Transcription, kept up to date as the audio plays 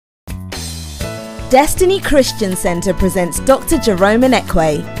Destiny Christian Center presents Dr. Jerome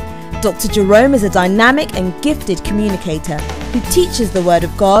Enekwe. Dr. Jerome is a dynamic and gifted communicator who teaches the Word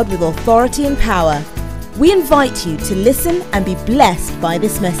of God with authority and power. We invite you to listen and be blessed by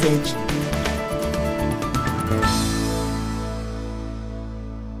this message.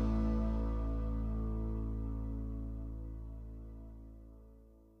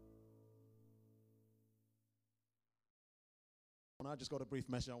 I just got a brief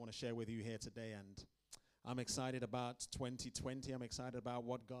message I want to share with you here today, and I'm excited about 2020. I'm excited about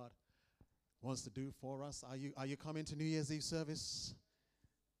what God wants to do for us. Are you coming to New Year's Eve service?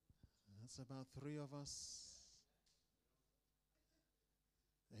 That's about 3 of us.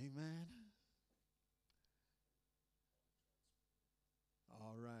 Amen.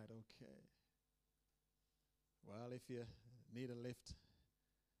 All right, okay. Well, if you need a lift,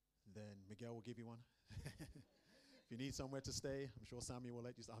 then Miguel will give you one. If you need somewhere to stay, I'm sure Sammy will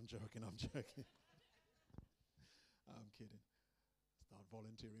let you. I'm joking. I'm kidding. Start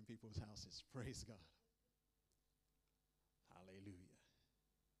volunteering people's houses. Praise God. Hallelujah.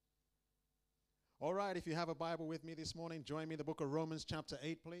 All right, if you have a Bible with me this morning, join me in the book of Romans chapter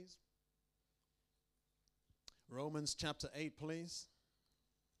 8, please. Romans chapter 8, please.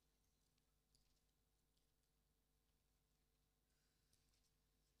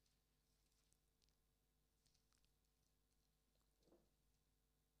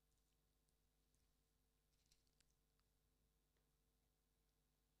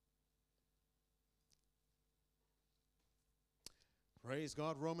 Praise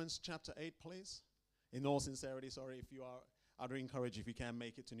God. Romans chapter 8, please. In all sincerity, sorry if you are, I'd encourage you if you can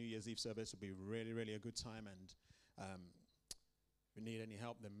make it to New Year's Eve service. It will be really, really a good time. And if you need any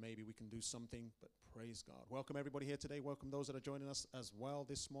help, then maybe we can do something. But praise God. Welcome everybody here today. Welcome those that are joining us as well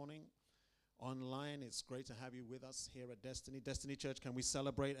this morning online. It's great to have you with us here at Destiny Church. Can we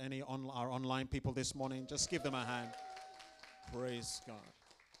celebrate our online people this morning? Just give them a hand. Praise God.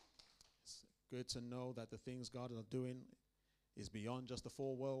 It's good to know that the things God is doing is beyond just the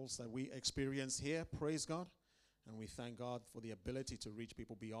 4 walls that we experience here. Praise God. And we thank God for the ability to reach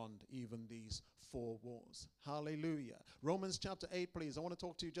people beyond even these 4 walls. Hallelujah. Romans chapter 8, please. I want to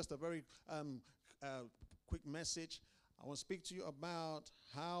talk to you just a very quick message. I want to speak to you about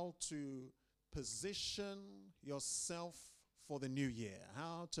how to position yourself for the new year.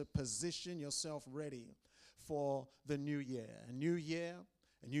 How to position yourself ready for the new year. A new year,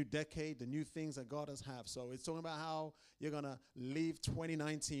 a new decade, the new things that God has have. So it's talking about how you're going to leave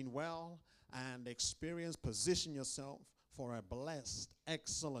 2019 well and position yourself for a blessed,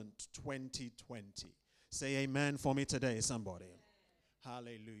 excellent 2020. Say amen for me today, somebody.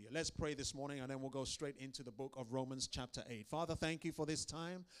 Hallelujah. Let's pray this morning, and then we'll go straight into the book of Romans chapter 8. Father, thank you for this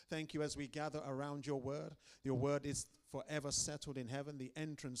time. Thank you as we gather around your word. Your word is forever settled in heaven. The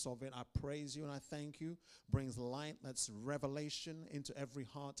entrance of it, I praise you and I thank you, brings light, that's revelation into every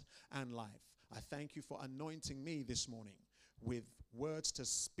heart and life. I thank you for anointing me this morning with words to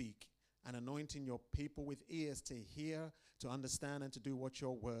speak and anointing your people with ears to hear, to understand, and to do what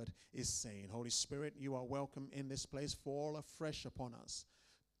your word is saying. Holy Spirit, you are welcome in this place. Fall afresh upon us.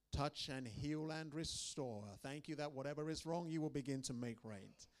 Touch and heal and restore. Thank you that whatever is wrong, you will begin to make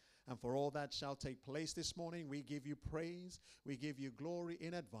right. And for all that shall take place this morning, we give you praise. We give you glory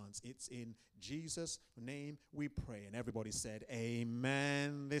in advance. It's in Jesus' name we pray. And everybody said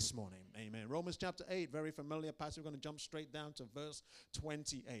amen this morning. Amen. Romans chapter 8, very familiar passage. We're going to jump straight down to verse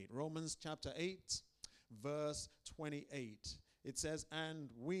 28. Romans chapter 8, verse 28. It says,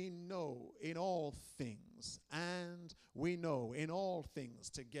 and we know in all things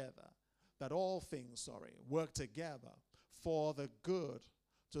together, that all things, work together for the good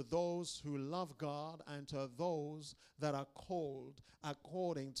to those who love God and to those that are called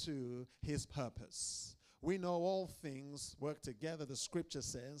according to his purpose. We know all things work together, the scripture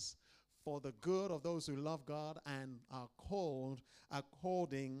says, for the good of those who love God and are called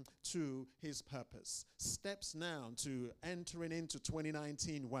according to his purpose. Steps now to entering into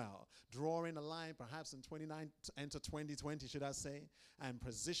 2019 well. Drawing a line perhaps in enter 2020, should I say, and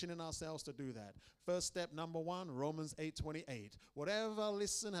positioning ourselves to do that. First step, number 1, Romans 8:28. Whatever,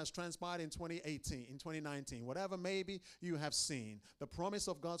 has transpired in 2019, whatever maybe you have seen, the promise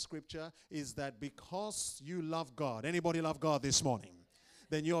of God's scripture is that because you love God, anybody love God this morning?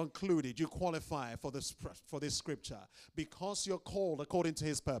 Then you're included, you qualify for this scripture because you're called according to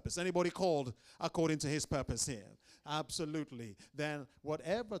his purpose. Anybody called according to his purpose here? Absolutely. Then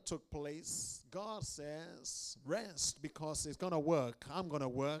whatever took place, God says, rest because it's going to work. I'm going to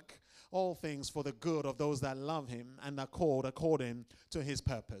work all things for the good of those that love him and are called according to his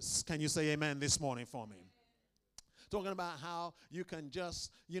purpose. Can you say amen this morning for me? talking about how you can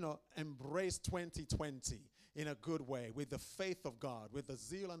just, embrace 2020 in a good way, with the faith of God, with the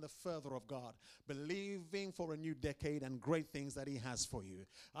zeal and the fervor of God, believing for a new decade and great things that he has for you.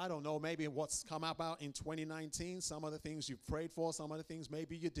 I don't know, maybe what's come about in 2019, some of the things you prayed for, some of the things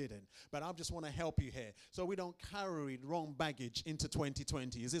maybe you didn't. But I just want to help you here so we don't carry wrong baggage into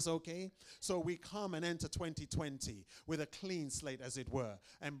 2020. Is this okay? So we come and enter 2020 with a clean slate, as it were,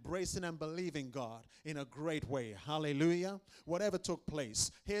 embracing and believing God in a great way. Hallelujah. Whatever took place,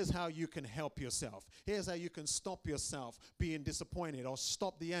 here's how you can help yourself. Here's how you can stop yourself being disappointed, or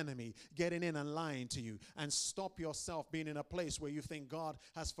stop the enemy getting in and lying to you, and stop yourself being in a place where you think God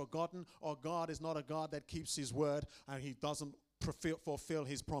has forgotten, or God is not a God that keeps his word and he doesn't fulfill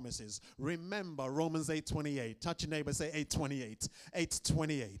his promises. Remember Romans 8:28. Touch your neighbor, say 8:28.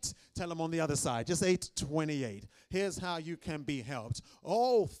 8:28. Tell them on the other side, just 8:28. Here's how you can be helped.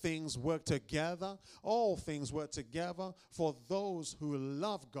 All things work together. All things work together for those who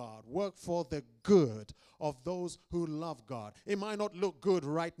love God. Work for the good of those who love God. It might not look good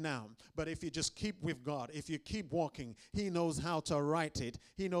right now, but if you just keep with God, if you keep walking, he knows how to right it.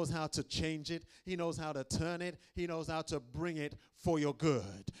 He knows how to change it. He knows how to turn it. He knows how to bring it for your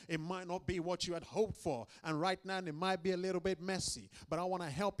good. It might not be what you had hoped for, and right now it might be a little bit messy, but I want to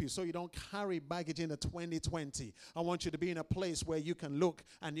help you so you don't carry baggage into 2020. I want you to be in a place where you can look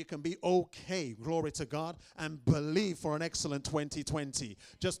and you can be okay, glory to God, and believe for an excellent 2020.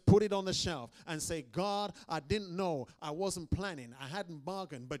 Just put it on the shelf and say, God, I didn't know, I wasn't planning, I hadn't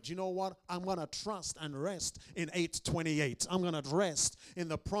bargained, but you know what? I'm going to trust and rest in 8:28. I'm going to rest in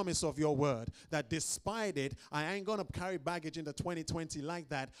the promise of your word, that despite it, I ain't going to carry baggage into 2020 like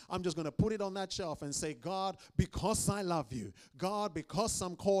that. I'm just going to put it on that shelf and say, God, because I love you, God, because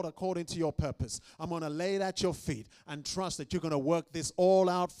I'm called according to your purpose, I'm going to lay it at your feet and trust that you're going to work this all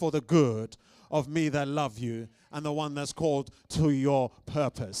out for the good of me that love you and the one that's called to your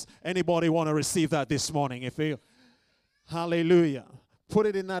purpose. Anybody want to receive that this morning? If you, hallelujah, put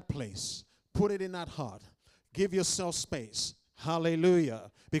it in that place, put it in that heart, give yourself space,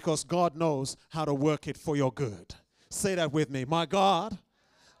 hallelujah, because God knows how to work it for your good. Say that with me. My God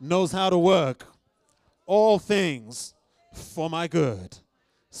knows how to work all things for my good.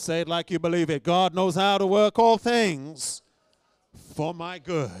 Say it like you believe it. God knows how to work all things for my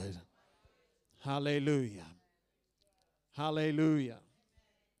good. Hallelujah. Hallelujah.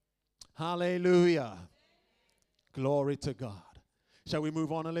 Hallelujah. Glory to God. Shall we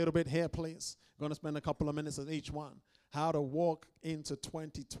move on a little bit here, please? I'm going to spend a couple of minutes on each one. How to walk into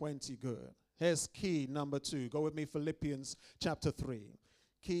 2020 good. Here's key number 2. Go with me, Philippians chapter 3.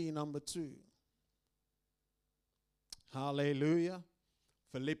 Key number 2. Hallelujah.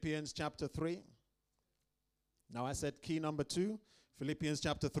 Philippians chapter 3. Now I said key number 2, Philippians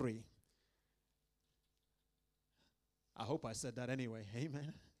chapter 3. I hope I said that anyway.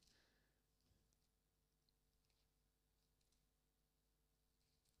 Amen.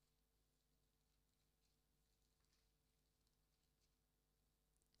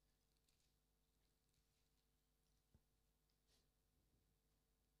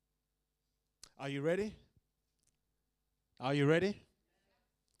 Are you ready? Are you ready?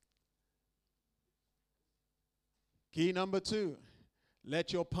 Key number 2,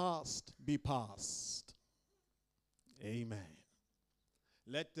 let your past be past. Amen.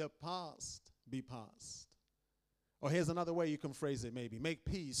 Let the past be past. Or here's another way you can phrase it maybe. Make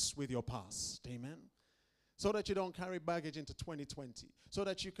peace with your past. Amen. So that you don't carry baggage into 2020. So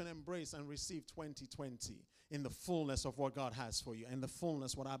that you can embrace and receive 2020 in the fullness of what God has for you. And the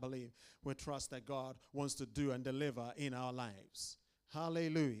fullness, what I believe, we trust that God wants to do and deliver in our lives.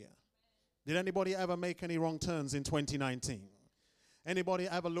 Hallelujah. Did anybody ever make any wrong turns in 2019? Anybody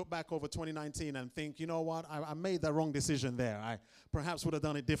ever look back over 2019 and think, you know what, I made the wrong decision there. I perhaps would have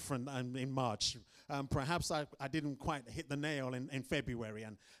done it different in March. Perhaps I didn't quite hit the nail in February.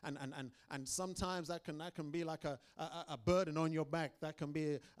 And sometimes that can be like a burden on your back. That can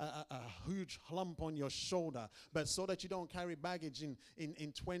be a huge lump on your shoulder. But so that you don't carry baggage in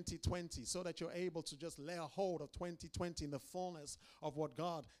 2020, so that you're able to just lay a hold of 2020 in the fullness of what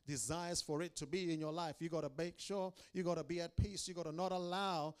God desires for it to be in your life. You got to make sure you got to be at peace. You got to not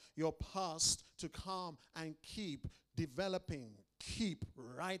allow your past to come and keep developing, keep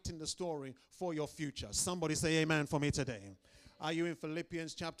writing the story for your future. Somebody say amen for me today. Are you in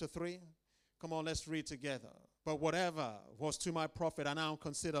Philippians chapter 3? Come on, let's read together. But whatever was to my profit, I now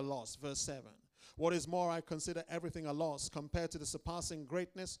consider loss. Verse 7. What is more, I consider everything a loss compared to the surpassing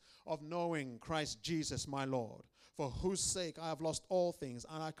greatness of knowing Christ Jesus my Lord, for whose sake I have lost all things,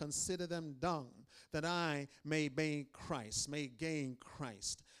 and I consider them dung, that I may gain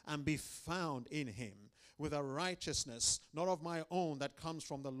Christ, and be found in him, with a righteousness, not of my own that comes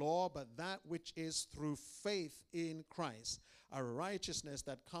from the law, but that which is through faith in Christ. A righteousness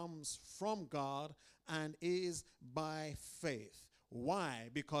that comes from God and is by faith. Why?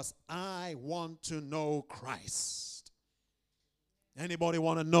 Because I want to know Christ. Anybody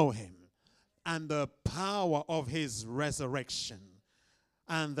want to know him? And the power of his resurrection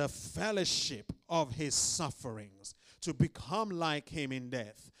and the fellowship of his sufferings, to become like him in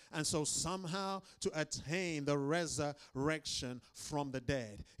death, and so somehow to attain the resurrection from the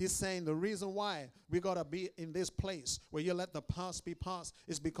dead. He's saying the reason why we got to be in this place where you let the past be past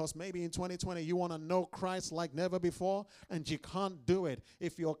is because maybe in 2020 you want to know Christ like never before, and you can't do it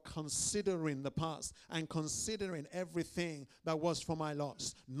if you're considering the past and considering everything that was for my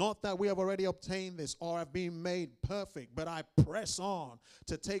loss. Not that we have already obtained this or have been made perfect, but I press on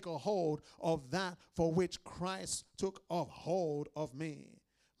to take a hold of that for which Christ took a hold of me.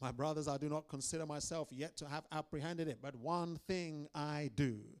 My brothers, I do not consider myself yet to have apprehended it, but one thing I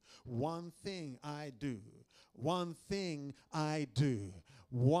do, one thing I do, one thing I do,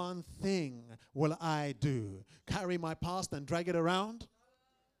 one thing will I do. Carry my past and drag it around?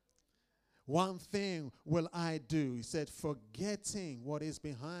 One thing will I do. He said, forgetting what is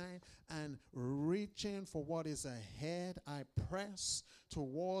behind and reaching for what is ahead, I press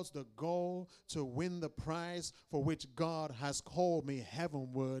towards the goal to win the prize for which God has called me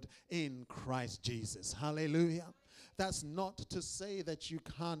heavenward in Christ Jesus. Hallelujah. That's not to say that you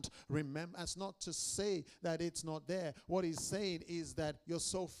can't remember. That's not to say that it's not there. What he's saying is that you're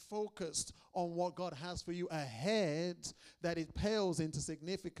so focused on what God has for you ahead that it pales into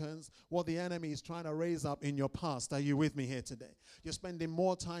significance what the enemy is trying to raise up in your past. Are you with me here today? You're spending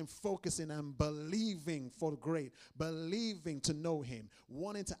more time focusing and believing for great, believing to know him,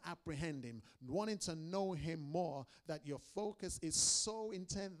 wanting to apprehend him, wanting to know him more, that your focus is so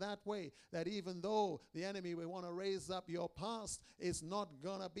intent that way that even though the enemy will want to raise up your past, it's not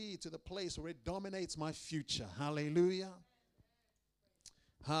going to be to the place where it dominates my future. Hallelujah.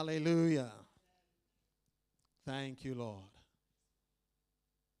 Hallelujah. Thank you, Lord.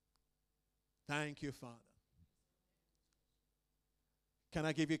 Thank you, Father. Can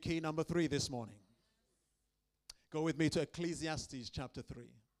I give you key number 3 this morning? Go with me to Ecclesiastes chapter 3.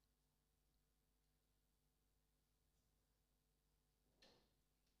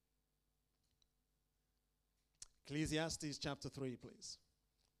 Ecclesiastes chapter 3, please.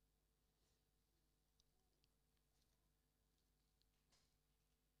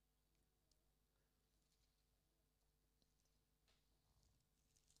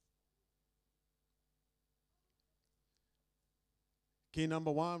 Key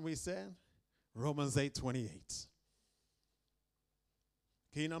number 1, we said, Romans 8:28.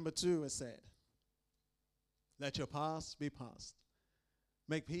 Key number 2 is said, let your past be past.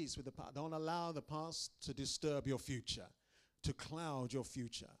 Make peace with the past. Don't allow the past to disturb your future, to cloud your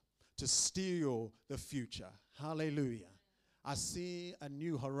future, to steal the future. Hallelujah. I see a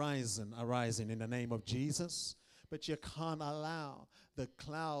new horizon arising in the name of Jesus, but you can't allow the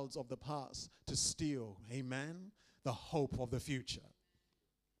clouds of the past to steal, amen, the hope of the future.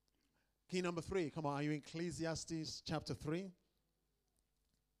 Key number 3, come on, are you in Ecclesiastes chapter 3?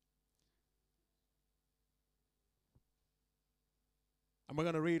 And we're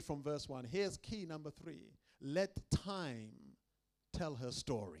going to read from verse 1. Here's key number 3. Let time tell her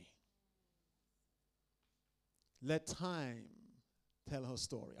story. Let time tell her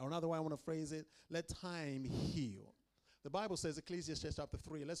story. Or another way I want to phrase it, let time heal. The Bible says, Ecclesiastes chapter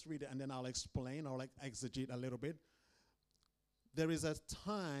 3, let's read it and then I'll explain or exegete a little bit. There is a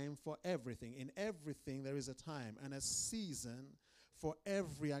time for everything. In everything there is a time and a season for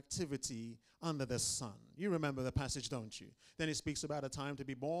every activity under the sun. You remember the passage, don't you? Then it speaks about a time to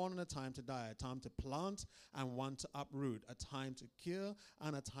be born and a time to die, a time to plant and one to uproot, a time to cure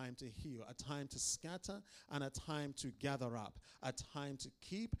and a time to heal, a time to scatter and a time to gather up, a time to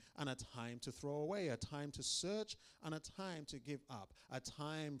keep and a time to throw away, a time to search and a time to give up, a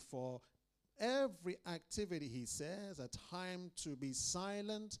time for every activity, he says, a time to be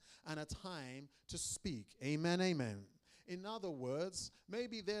silent and a time to speak. Amen, amen. In other words,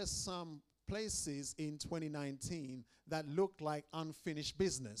 maybe there's some places in 2019 that look like unfinished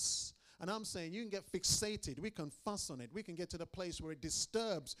business. And I'm saying you can get fixated. We can fuss on it. We can get to the place where it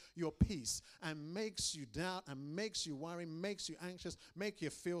disturbs your peace and makes you doubt and makes you worry, makes you anxious, make you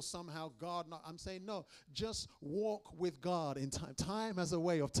feel somehow God not. I'm saying no, just walk with God in time. Time has a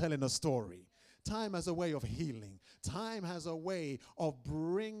way of telling a story. Time has a way of healing. Time has a way of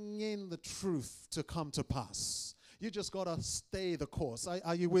bringing the truth to come to pass. You just got to stay the course.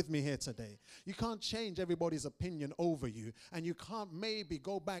 Are you with me here today? You can't change everybody's opinion over you, and you can't maybe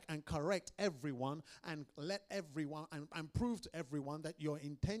go back and correct everyone and let everyone and prove to everyone that your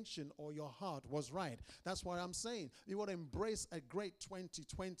intention or your heart was right. That's what I'm saying. You want to embrace a great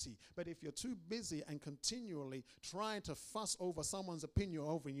 2020, but if you're too busy and continually trying to fuss over someone's opinion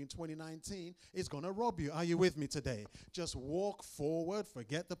over you in 2019, it's going to rob you. Are you with me today? Just walk forward,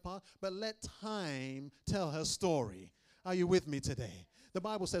 forget the past, but let time tell her story. Are you with me today? The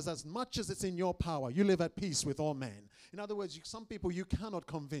Bible says, as much as it's in your power, you live at peace with all men. In other words, some people you cannot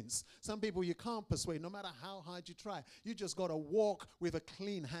convince. Some people you can't persuade, no matter how hard you try. You just got to walk with a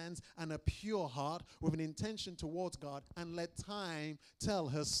clean hands and a pure heart with an intention towards God, and let time tell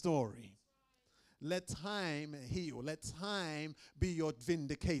her story. Let time heal. Let time be your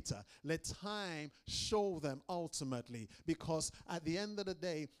vindicator. Let time show them ultimately. Because at the end of the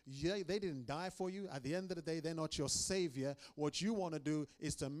day, they didn't die for you. At the end of the day, they're not your savior. What you want to do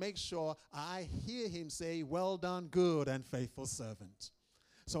is to make sure I hear him say, well done, good and faithful servant.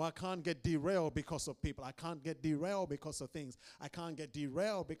 So I can't get derailed because of people. I can't get derailed because of things. I can't get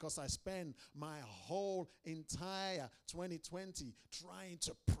derailed because I spend my whole entire 2020 trying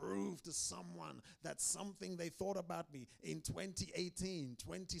to prove to someone that something they thought about me in 2018,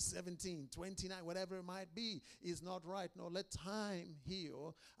 2017, 29, whatever it might be, is not right. No, let time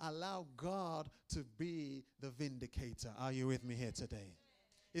heal. Allow God to be the vindicator. Are you with me here today?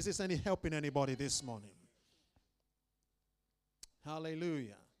 Is this any help in anybody this morning?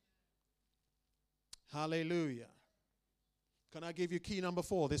 Hallelujah. Hallelujah. Can I give you key number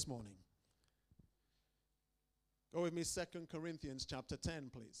 4 this morning? Go with me, 2 Corinthians chapter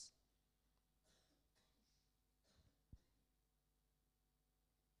 10, please.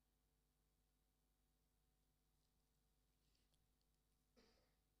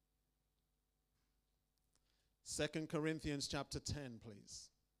 Second Corinthians chapter 10, please.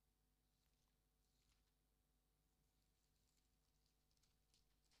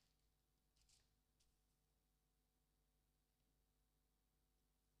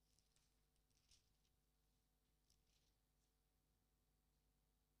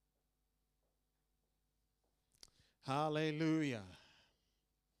 Hallelujah.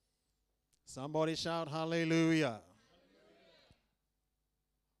 Somebody shout hallelujah.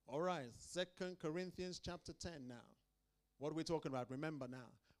 All right, 2 Corinthians chapter 10 now. What are we talking about? Remember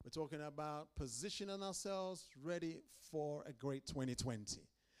now, we're talking about positioning ourselves ready for a great 2020.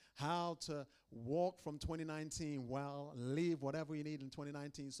 How to walk from 2019 well, leave whatever you need in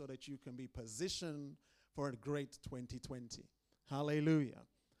 2019 so that you can be positioned for a great 2020. Hallelujah.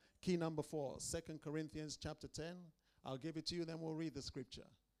 Key number 4, 2 Corinthians chapter 10. I'll give it to you, then we'll read the scripture.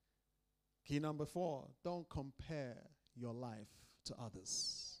 Key number 4, don't compare your life to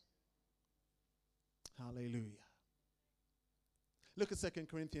others. Hallelujah. Look at 2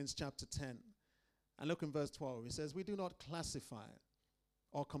 Corinthians chapter 10 and look in verse 12. It says, we do not classify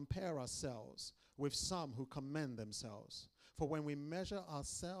or compare ourselves with some who commend themselves. For when we measure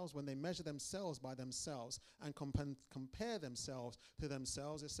ourselves, when they measure themselves by themselves and compare themselves to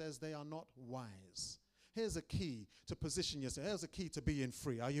themselves, it says they are not wise. Here's a key to position yourself. Here's a key to being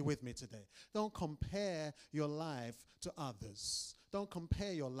free. Are you with me today? Don't compare your life to others. Don't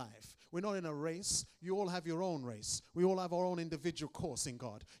compare your life. We're not in a race. You all have your own race. We all have our own individual course in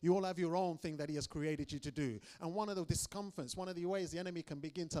God. You all have your own thing that he has created you to do. And one of the discomforts, one of the ways the enemy can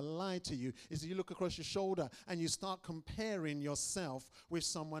begin to lie to you is you look across your shoulder and you start comparing yourself with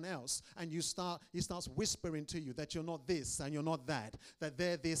someone else. And he starts whispering to you that you're not this and you're not that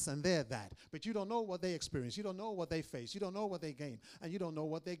they're this and they're that. But you don't know what they experience. You don't know what they face. You don't know what they gain. And you don't know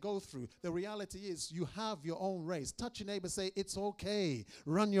what they go through. The reality is you have your own race. Touch your neighbor, say, it's okay.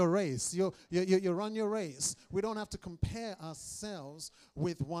 Run your race. You run your race. We don't have to compare ourselves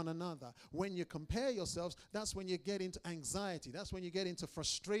with one another. When you compare yourselves, that's when you get into anxiety. That's when you get into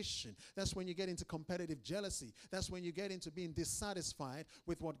frustration. That's when you get into competitive jealousy. That's when you get into being dissatisfied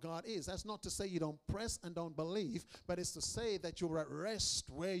with what God is. That's not to say you don't press and don't believe, but it's to say that you're at rest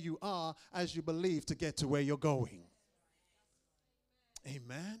where you are as you believe to get to where you're going.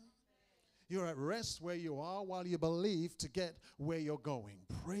 Amen. You're at rest where you are while you believe to get where you're going.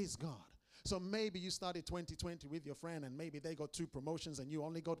 Praise God. So maybe you started 2020 with your friend and maybe they got 2 promotions and you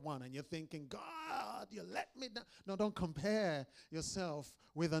only got 1 and you're thinking, God, you let me down. No, don't compare yourself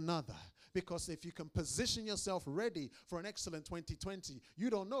with another. Because if you can position yourself ready for an excellent 2020, you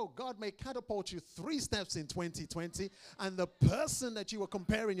don't know. God may catapult you 3 steps in 2020 and the person that you were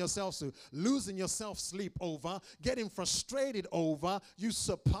comparing yourself to, losing your self-sleep over, getting frustrated over, you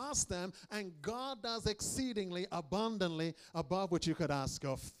surpass them and God does exceedingly abundantly above what you could ask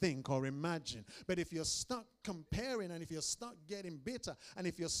or think or imagine. But if you're stuck comparing, and if you're stuck getting bitter, and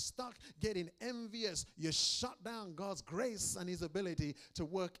if you're stuck getting envious, you shut down God's grace and his ability to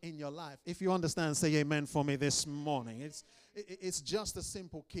work in your life. If you understand, say amen for me this morning. It's just a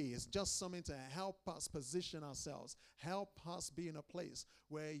simple key. It's just something to help us position ourselves, help us be in a place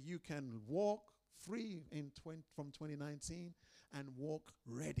where you can walk free from 2019 and walk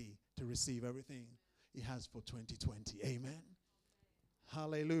ready to receive everything he has for 2020. Amen.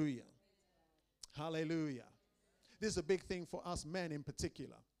 Hallelujah. Hallelujah. This is a big thing for us men in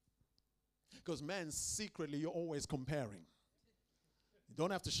particular. Because men, secretly, you're always comparing. You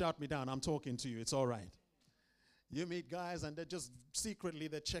don't have to shout me down. I'm talking to you. It's all right. You meet guys and they're just secretly,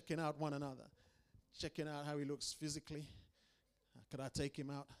 they're checking out one another. Checking out how he looks physically. Could I take him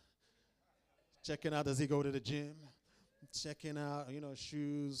out? Checking out, does he go to the gym? Checking out,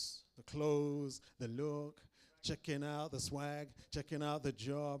 shoes, the clothes, the look. Checking out the swag, checking out the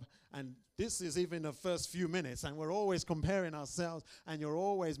job. And this is even the first few minutes. And we're always comparing ourselves. And you're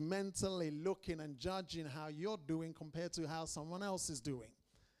always mentally looking and judging how you're doing compared to how someone else is doing.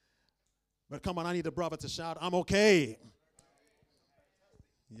 But come on, I need a brother to shout, I'm okay.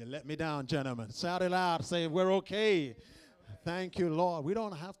 You let me down, gentlemen. Shout it loud. Say, we're okay. Thank you, Lord. We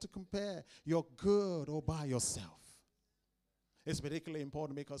don't have to compare. You're good all by yourself. It's particularly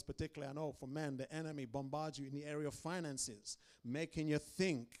important because particularly I know for men, the enemy bombards you in the area of finances, making you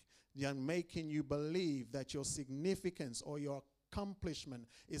think and making you believe that your significance or your accomplishment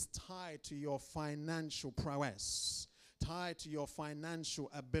is tied to your financial prowess, tied to your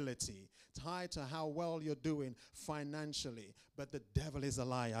financial ability, tied to how well you're doing financially. But the devil is a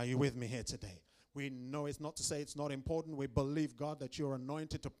liar. Are you with me here today? We know it's not to say it's not important. We believe, God, that you're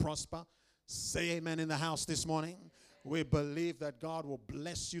anointed to prosper. Say amen in the house this morning. We believe that God will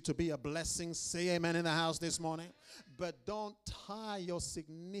bless you to be a blessing. Say amen in the house this morning. But don't tie your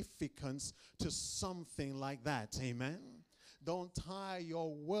significance to something like that. Amen. Don't tie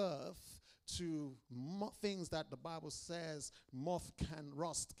your worth to things that the Bible says moth can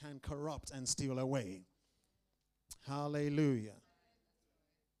rust, can corrupt, and steal away. Hallelujah.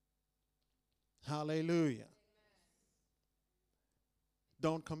 Hallelujah.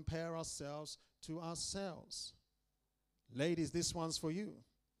 Don't compare ourselves to ourselves. Ladies, this one's for you.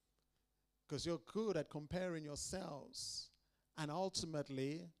 Because you're good at comparing yourselves. And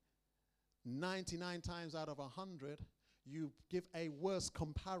ultimately, 99 times out of 100, you give a worse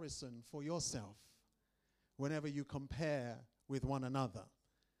comparison for yourself whenever you compare with one another.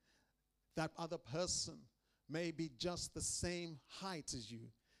 That other person may be just the same height as you,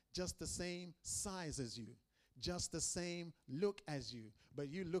 just the same size as you, just the same look as you. But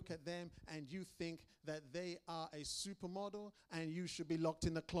you look at them and you think that they are a supermodel and you should be locked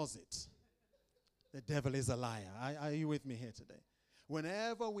in the closet. The devil is a liar. Are you with me here today?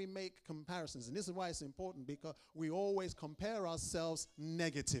 Whenever we make comparisons, and this is why it's important, because we always compare ourselves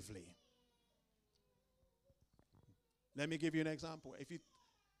negatively. Let me give you an example.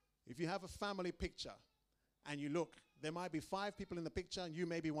 If you have a family picture and you look, there might be 5 people in the picture and you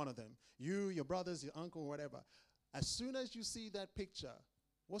may be one of them. You, your brothers, your uncle, whatever. As soon as you see that picture,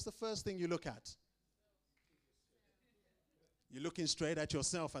 what's the first thing you look at? You're looking straight at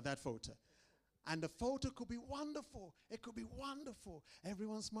yourself at that photo. And the photo could be wonderful. It could be wonderful.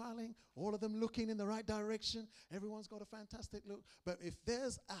 Everyone's smiling, all of them looking in the right direction. Everyone's got a fantastic look. But if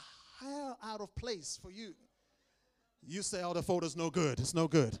there's a hair out of place for you, you say, oh, the photo's no good. It's no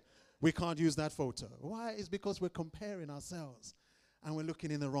good. We can't use that photo. Why? It's because we're comparing ourselves and we're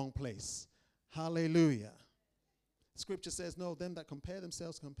looking in the wrong place. Hallelujah. Scripture says, no, them that compare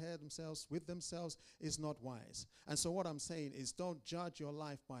themselves with themselves is not wise. And so what I'm saying is don't judge your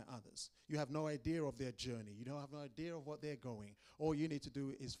life by others. You have no idea of their journey. You don't have no idea of what they're going. All you need to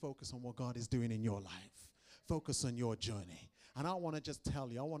do is focus on what God is doing in your life. Focus on your journey. And I want to just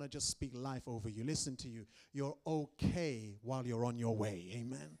tell you, I want to just speak life over you. Listen to you. You're okay while you're on your way.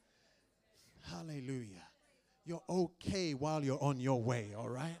 Amen. Hallelujah. You're okay while you're on your way, all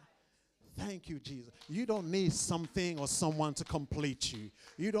right? Thank you, Jesus. You don't need something or someone to complete you.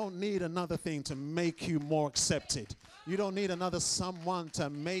 You don't need another thing to make you more accepted. You don't need another someone to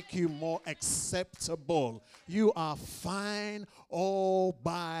make you more acceptable. You are fine all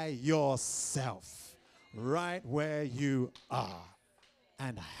by yourself, right where you are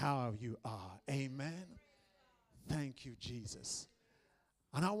and how you are. Amen. Thank you, Jesus.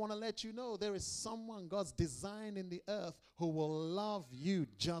 And I want to let you know there is someone God's designed in the earth who will love you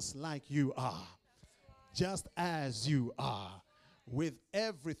just like you are. Just as you are. With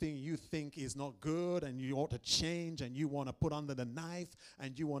everything you think is not good and you ought to change and you want to put under the knife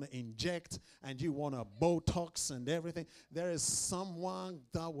and you want to inject and you want to Botox and everything. There is someone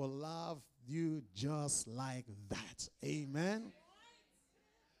that will love you just like that. Amen.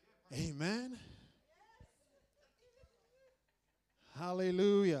 Amen.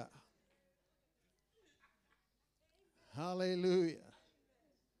 Hallelujah. Hallelujah.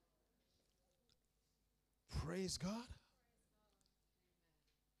 Praise God.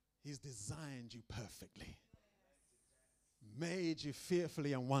 He's designed you perfectly. Made you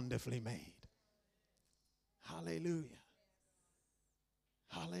fearfully and wonderfully made. Hallelujah.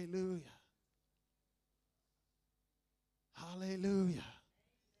 Hallelujah. Hallelujah.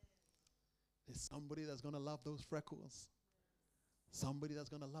 There's somebody that's going to love those freckles. Somebody that's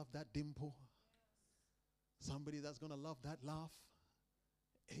going to love that dimple. Somebody that's going to love that laugh.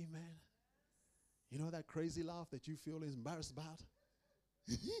 Amen. You know that crazy laugh that you feel embarrassed about?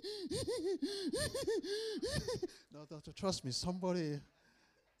 No, trust me, somebody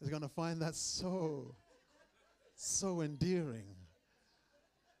is going to find that so endearing.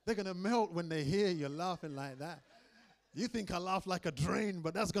 They're going to melt when they hear you laughing like that. You think I laugh like a drain,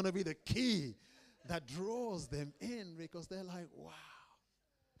 but that's going to be the key that draws them in, because they're like, wow,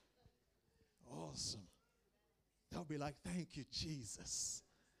 awesome. They'll be like, thank you, Jesus.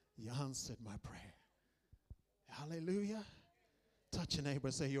 You answered my prayer. Hallelujah. Touch your neighbor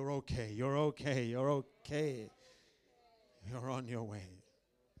and say, you're okay, you're okay, you're okay. You're on your way.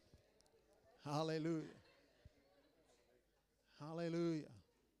 Hallelujah. Hallelujah.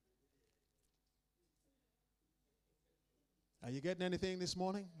 Are you getting anything this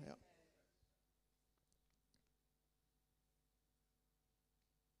morning? Yeah.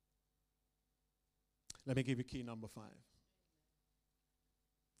 Let me give you key number 5.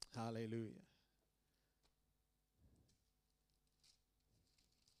 Hallelujah.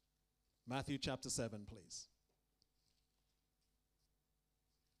 Matthew chapter 7, please.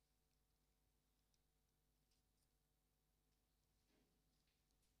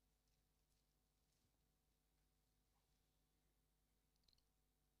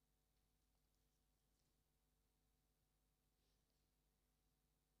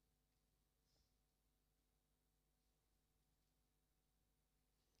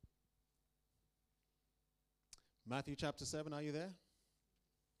 Matthew chapter 7, are you there?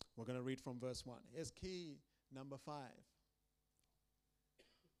 We're going to read from verse 1. Here's key number 5.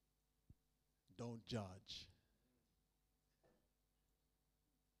 Don't judge.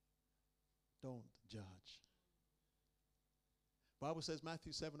 Don't judge. Bible says,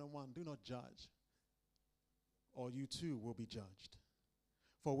 Matthew 7:1, do not judge, or you too will be judged.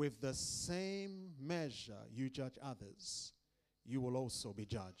 For with the same measure you judge others, you will also be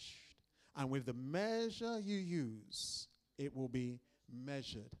judged. And with the measure you use, it will be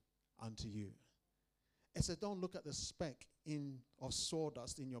measured unto you. It said, don't look at the speck of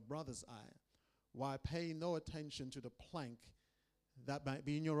sawdust in your brother's eye, while paying no attention to the plank that might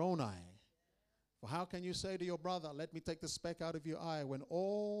be in your own eye. For how can you say to your brother, let me take the speck out of your eye, when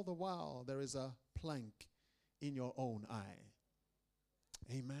all the while there is a plank in your own eye?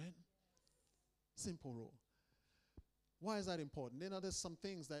 Amen. Simple rule. Why is that important? You know, there's some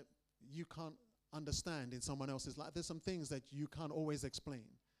things that you can't understand in someone else's life. There's some things that you can't always explain.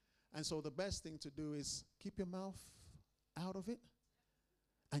 And so the best thing to do is keep your mouth out of it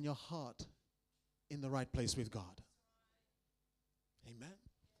and your heart in the right place with God. Amen.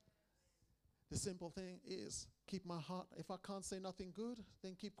 The simple thing is keep my heart. If I can't say nothing good,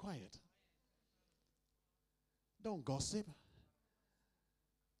 then keep quiet. Don't gossip.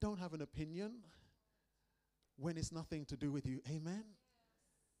 Don't have an opinion when it's nothing to do with you. Amen.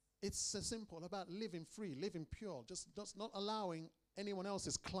 It's so simple about living free, living pure, just not allowing anyone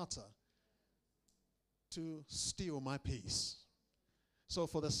else's clutter to steal my peace. So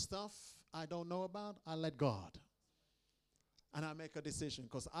for the stuff I don't know about, I let God. And I make a decision,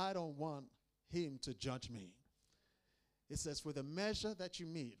 because I don't want him to judge me. It says, for the measure that you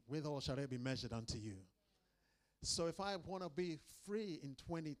meet, withal shall it be measured unto you. So if I want to be free in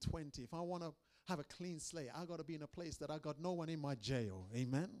 2020, if I want to have a clean slate, I got to be in a place that I got no one in my jail.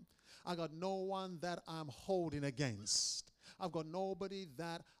 Amen. I got no one that I'm holding against. I've got nobody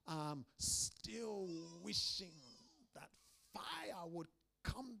that I'm still wishing that fire would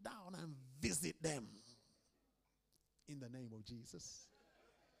come down and visit them. In the name of Jesus.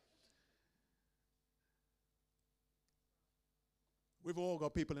 We've all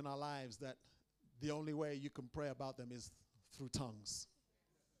got people in our lives that the only way you can pray about them is through tongues.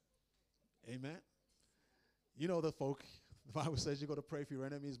 Amen. You know the folk, the Bible says you got to pray for your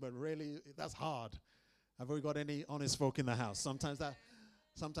enemies, but really that's hard. Have we got any honest folk in the house? Sometimes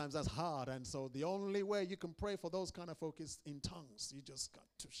that's hard. And so the only way you can pray for those kind of folk is in tongues. You just got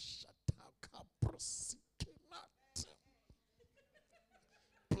to shut up.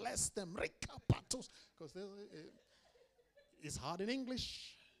 bless them. Because it's hard in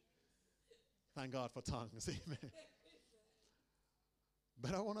English. Thank God for tongues. Amen.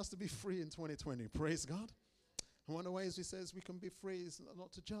 But I want us to be free in 2020. Praise God. And one of the ways he says we can be free is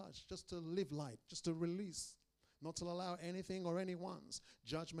not to judge, just to live light, just to release, not to allow anything or anyone's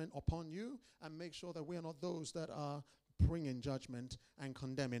judgment upon you, and make sure that we are not those that are bringing judgment and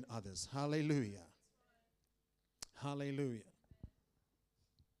condemning others. Hallelujah. Hallelujah.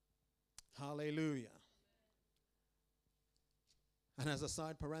 Hallelujah. And as a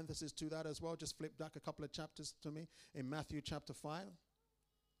side parenthesis to that as well, just flip back a couple of chapters to me in Matthew chapter 5.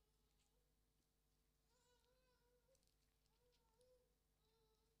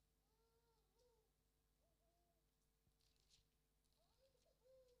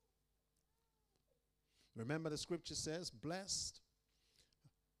 Remember, the scripture says, blessed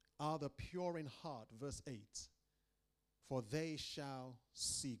are the pure in heart, verse 8, for they shall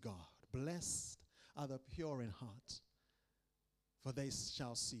see God. Blessed are the pure in heart, for they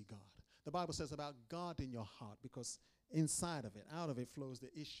shall see God. The Bible says about God in your heart, because inside of it, out of it flows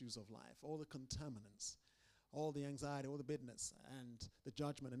the issues of life, all the contaminants, all the anxiety, all the bitterness, and the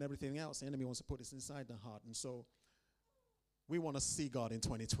judgment and everything else. The enemy wants to put this inside the heart. And so we want to see God in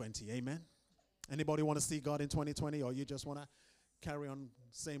 2020. Amen. Anybody want to see God in 2020, or you just want to carry on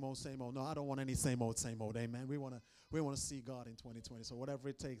same old, same old? No, I don't want any same old, same old. Amen. We want to see God in 2020. So whatever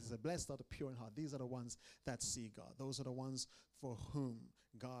it takes, blessed are the pure in heart. These are the ones that see God. Those are the ones for whom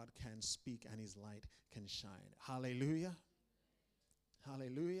God can speak and his light can shine. Hallelujah.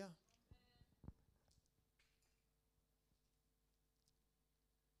 Hallelujah.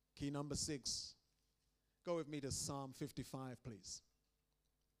 Key number 6. Go with me to Psalm 55, please.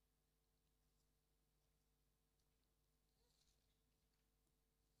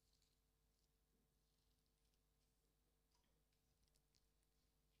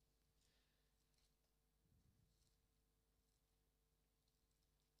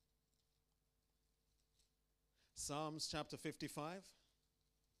 Psalms chapter 55.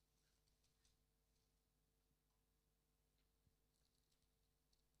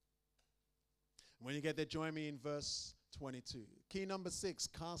 When you get there, join me in verse 22. Key number 6,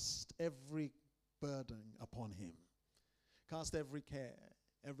 cast every burden upon him. Cast every care,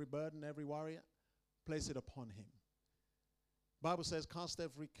 every burden, every worry, place it upon him. Bible says, cast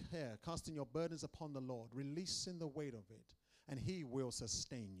every care, casting your burdens upon the Lord, releasing the weight of it, and he will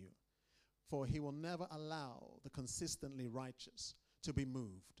sustain you. For he will never allow the consistently righteous to be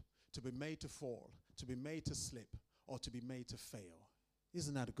moved, to be made to fall, to be made to slip, or to be made to fail.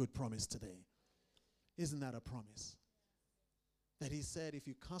 Isn't that a good promise today? Isn't that a promise? That he said if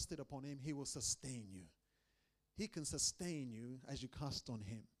you cast it upon him, he will sustain you. He can sustain you as you cast on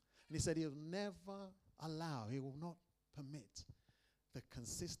him. And he said he'll never allow, he will not permit the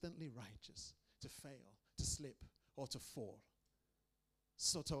consistently righteous to fail, to slip, or to fall.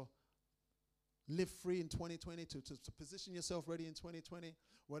 So to live free in 2020, to position yourself ready in 2020,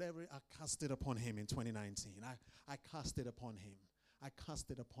 whatever, I cast it upon him in 2019. I cast it upon him. I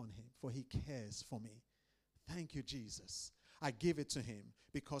cast it upon him, for he cares for me. Thank you, Jesus. I give it to him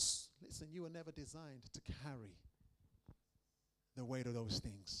because, listen, you were never designed to carry the weight of those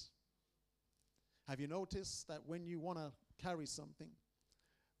things. Have you noticed that when you want to carry something,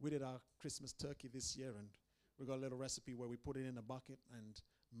 we did our Christmas turkey this year, and we got a little recipe where we put it in a bucket and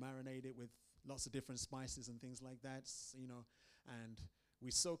marinate it with lots of different spices and things like that, you know, and we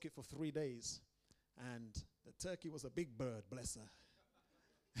soak it for 3 days. And the turkey was a big bird, bless her.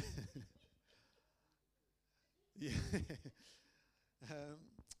 Yeah.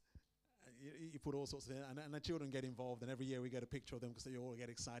 You put all sorts of things, and the children get involved, and every year we get a picture of them because they all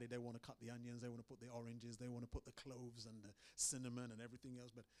get excited. They want to cut the onions, they want to put the oranges, they want to put the cloves and the cinnamon and everything else.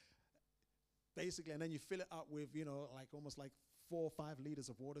 But basically, and then you fill it up with, you know, like almost like 4 or 5 liters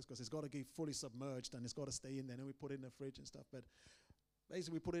of water, because it's got to get fully submerged and it's got to stay in there. And then we put it in the fridge and stuff. But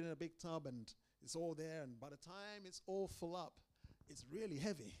basically, we put it in a big tub and it's all there. And by the time it's all full up, it's really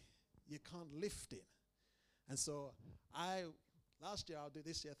heavy. You can't lift it. And so last year, I'll do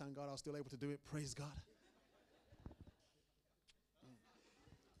this year, thank God I was still able to do it. Praise God.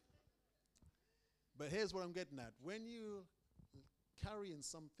 But here's what I'm getting at. When you carrying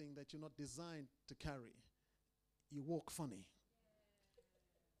something that you're not designed to carry, you walk funny.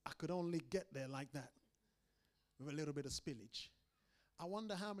 I could only get there like that with a little bit of spillage. I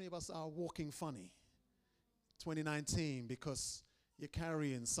wonder how many of us are walking funny 2019 because you're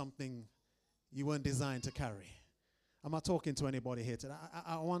carrying something you weren't designed to carry. Am I talking to anybody here today?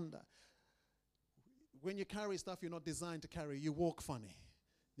 I wonder. When you carry stuff you're not designed to carry, you walk funny.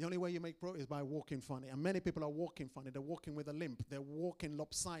 The only way you make progress is by walking funny. And many people are walking funny. They're walking with a limp. They're walking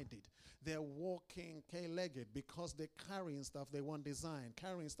lopsided. They're walking K-legged because they're carrying stuff they weren't designed,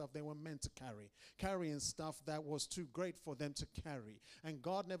 carrying stuff they weren't meant to carry, carrying stuff that was too great for them to carry. And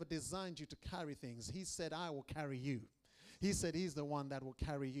God never designed you to carry things. He said, I will carry you. He said he's the one that will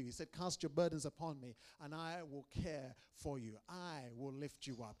carry you. He said, cast your burdens upon me, and I will care for you. I will lift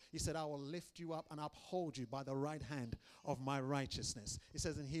you up. He said, I will lift you up and uphold you by the right hand of my righteousness. He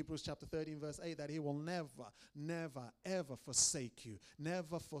says in Hebrews chapter 13, verse 8, that he will never, never, ever forsake you.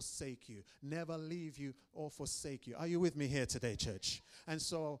 Never forsake you. Never leave you or forsake you. Are you with me here today, church? And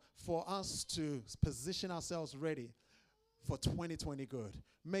so for us to position ourselves ready for 2020 good,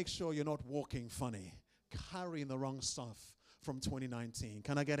 make sure you're not walking funny, carrying the wrong stuff from 2019.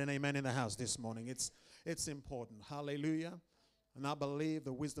 Can I get an amen in the house this morning? It's important. Hallelujah. And I believe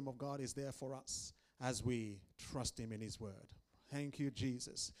the wisdom of God is there for us as we trust him in his word. Thank you,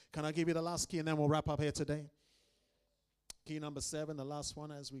 Jesus. Can I give you the last key and then we'll wrap up here today? Key number 7, the last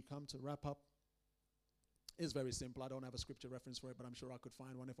one as we come to wrap up, is very simple. I don't have a scripture reference for it, but I'm sure I could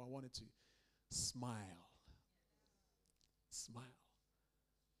find one if I wanted to. Smile. Smile.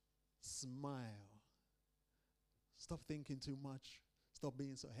 Smile. Stop thinking too much. Stop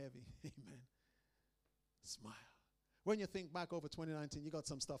being so heavy. Amen. Smile. When you think back over 2019, you got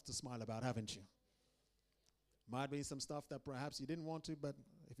some stuff to smile about, haven't you? Might be some stuff that perhaps you didn't want to, but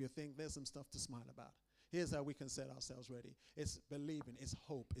if you think, there's some stuff to smile about. Here's how we can set ourselves ready. It's believing, it's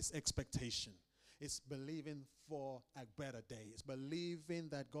hope, it's expectation. It's believing for a better day. It's believing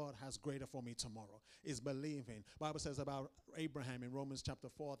that God has greater for me tomorrow. It's believing. The Bible says about Abraham in Romans chapter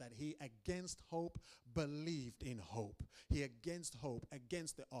 4 that he against hope believed in hope. He against hope,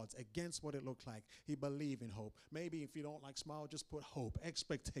 against the odds, against what it looked like. He believed in hope. Maybe if you don't like smile, just put hope,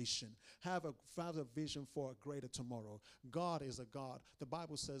 expectation. Have a vision for a greater tomorrow. God is a God. The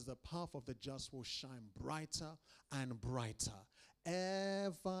Bible says the path of the just will shine brighter and brighter,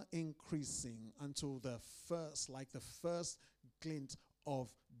 ever increasing until the first glint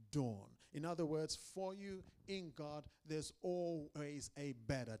of dawn. In other words, for you in God, there's always a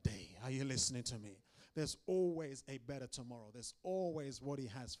better day. Are you listening to me? There's always a better tomorrow. There's always what he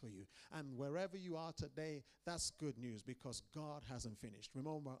has for you. And wherever you are today, that's good news because God hasn't finished.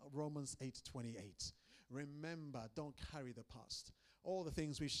 Remember Romans 8:28. Remember, don't carry the past. All the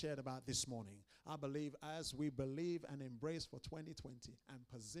things we shared about this morning, I believe as we believe and embrace for 2020 and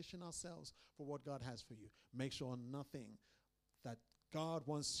position ourselves for what God has for you, make sure nothing that God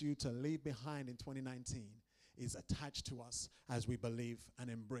wants you to leave behind in 2019 is attached to us as we believe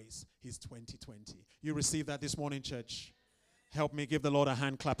and embrace his 2020. You received that this morning, church? Help me give the Lord a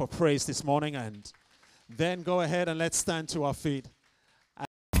hand clap of praise this morning, and then go ahead and let's stand to our feet.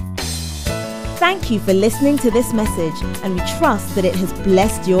 Thank you for listening to this message, and we trust that it has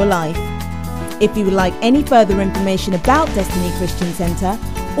blessed your life. If you would like any further information about Destiny Christian Center,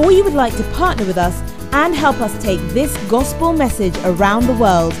 or you would like to partner with us and help us take this gospel message around the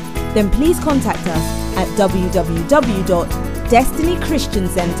world, then please contact us at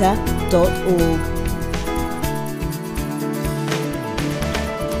www.destinychristiancenter.org.